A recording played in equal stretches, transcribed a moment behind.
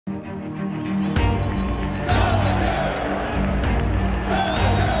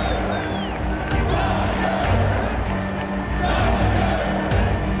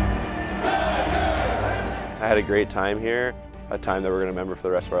had a great time here, a time that we're going to remember for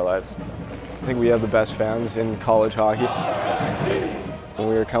the rest of our lives. I think we have the best fans in college hockey. When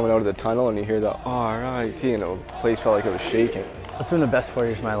we were coming out of the tunnel and you hear the RIT, and the place felt like it was shaking. It's been the best 4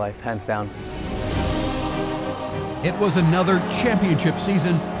 years of my life, hands down. It was another championship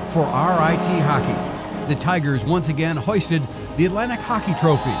season for RIT Hockey. The Tigers once again hoisted the Atlantic Hockey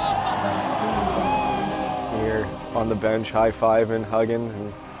Trophy. We were on the bench high-fiving, hugging,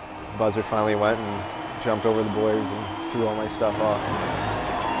 and the buzzer finally went and jumped over the boys and threw all my stuff off.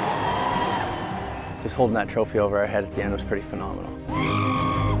 Just holding that trophy over our head at the end was pretty phenomenal.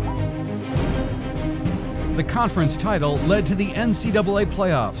 The conference title led to the NCAA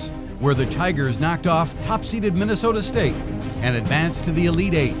playoffs, where the Tigers knocked off top-seeded Minnesota State and advanced to the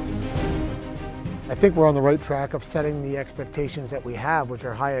Elite Eight. I think we're on the right track of setting the expectations that we have, which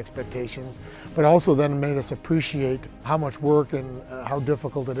are high expectations, but also then made us appreciate how much work and how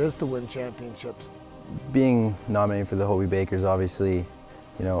difficult it is to win championships. Being nominated for the Hobey Baker is obviously,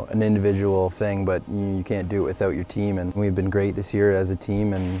 an individual thing, but you can't do it without your team, and we've been great this year as a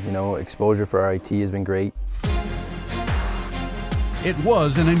team, and exposure for RIT has been great. It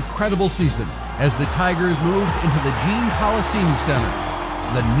was an incredible season as the Tigers moved into the Gene Polisseni Center.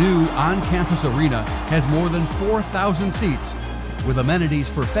 The new on-campus arena has more than 4,000 seats, with amenities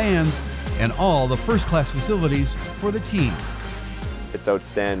for fans and all the first-class facilities for the team. It's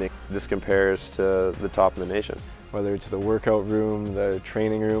outstanding. This compares to the top of the nation. Whether it's the workout room, the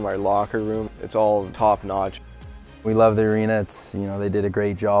training room, our locker room, it's all top-notch. We love the arena. They did a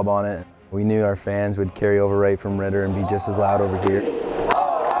great job on it. We knew our fans would carry over right from Ritter and be just as loud over here.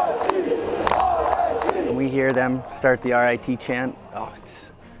 When we hear them start the RIT chant,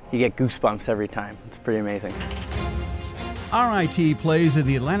 you get goosebumps every time. It's pretty amazing. RIT plays in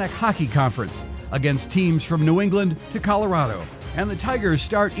the Atlantic Hockey Conference against teams from New England to Colorado. And the Tigers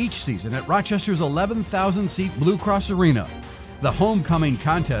start each season at Rochester's 11,000-seat Blue Cross Arena. The homecoming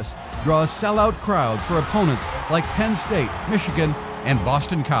contest draws sellout crowds for opponents like Penn State, Michigan, and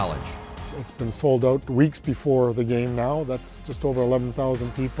Boston College. It's been sold out weeks before the game now. That's just over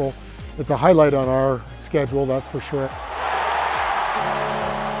 11,000 people. It's a highlight on our schedule, that's for sure.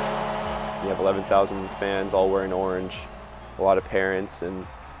 You have 11,000 fans all wearing orange, a lot of parents, and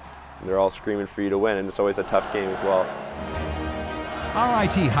they're all screaming for you to win, and it's always a tough game as well.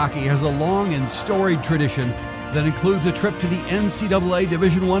 RIT Hockey has a long and storied tradition that includes a trip to the NCAA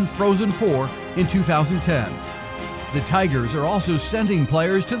Division I Frozen Four in 2010. The Tigers are also sending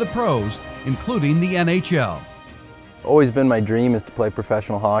players to the pros, including the NHL. Always been my dream is to play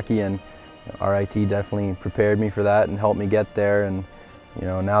professional hockey, and RIT definitely prepared me for that and helped me get there, and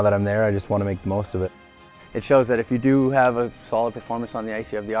now that I'm there, I just want to make the most of it. It shows that if you do have a solid performance on the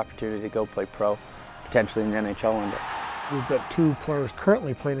ice, you have the opportunity to go play pro, potentially in the NHL one day. We've got two players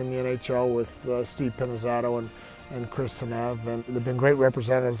currently playing in the NHL with Steve Pinizzato and Chris Tanev, and they've been great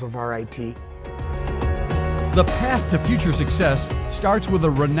representatives of RIT. The path to future success starts with a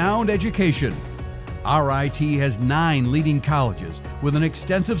renowned education. RIT has 9 leading colleges with an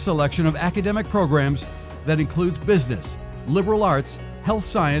extensive selection of academic programs that includes business, liberal arts, health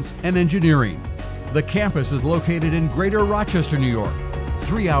science, and engineering. The campus is located in Greater Rochester, New York,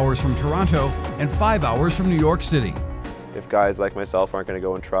 3 hours from Toronto and 5 hours from New York City. If guys like myself aren't going to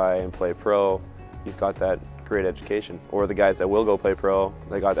go and try and play pro, you've got that great education. Or the guys that will go play pro,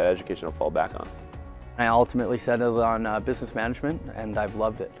 they got that education to fall back on. I ultimately settled on business management, and I've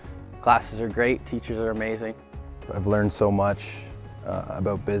loved it. Classes are great, teachers are amazing. I've learned so much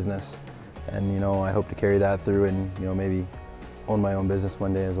about business, and I hope to carry that through and maybe own my own business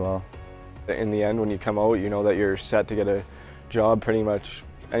one day as well. In the end, when you come out, you know that you're set to get a job pretty much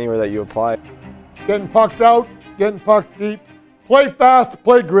anywhere that you apply. Getting pucks out, getting pucks deep, play fast,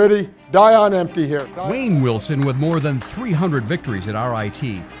 play gritty, die on empty here. Wayne Wilson, with more than 300 victories at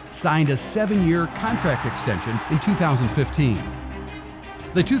RIT, signed a 7-year contract extension in 2015.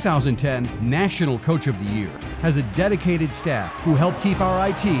 The 2010 National Coach of the Year has a dedicated staff who help keep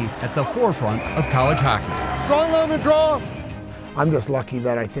RIT at the forefront of college hockey. Strong on the draw. I'm just lucky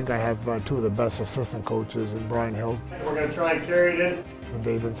that I think I have two of the best assistant coaches in Brian Hills. We're going to try and carry it in. And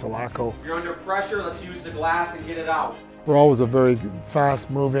David Salako. If you're under pressure, let's use the glass and get it out. We're always a very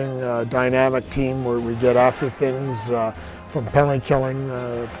fast-moving, dynamic team where we get after things from penalty killing,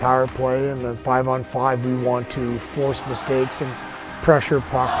 power play, and then 5-on-5 we want to force mistakes and pressure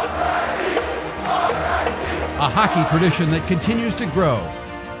pucks. A hockey tradition that continues to grow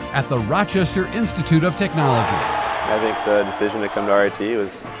at the Rochester Institute of Technology. I think the decision to come to RIT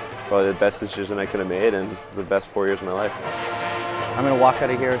was probably the best decision I could have made, and it was the best 4 years of my life. I'm going to walk out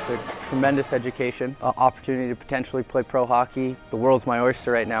of here with a tremendous education, opportunity to potentially play pro hockey. The world's my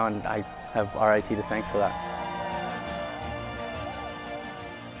oyster right now, and I have RIT to thank for that.